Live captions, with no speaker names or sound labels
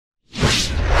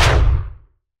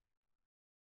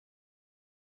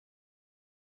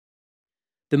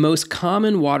The most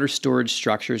common water storage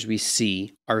structures we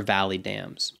see are valley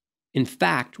dams. In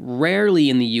fact, rarely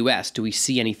in the US do we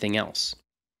see anything else.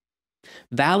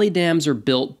 Valley dams are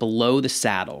built below the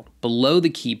saddle, below the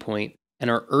key point, and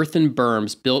are earthen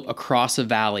berms built across a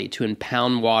valley to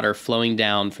impound water flowing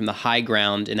down from the high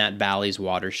ground in that valley's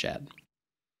watershed.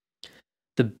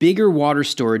 The bigger water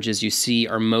storages you see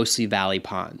are mostly valley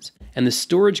ponds, and the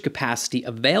storage capacity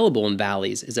available in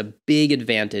valleys is a big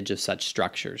advantage of such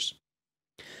structures.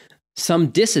 Some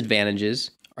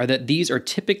disadvantages are that these are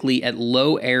typically at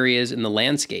low areas in the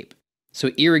landscape, so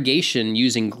irrigation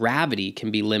using gravity can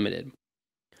be limited.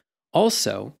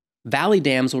 Also, valley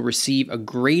dams will receive a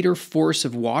greater force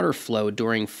of water flow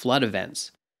during flood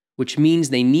events, which means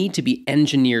they need to be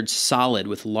engineered solid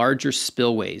with larger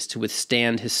spillways to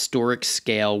withstand historic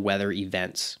scale weather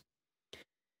events.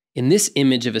 In this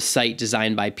image of a site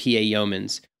designed by P.A.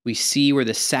 Yeomans, we see where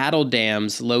the saddle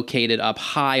dams located up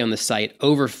high on the site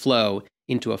overflow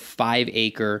into a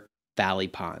 5-acre valley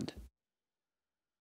pond.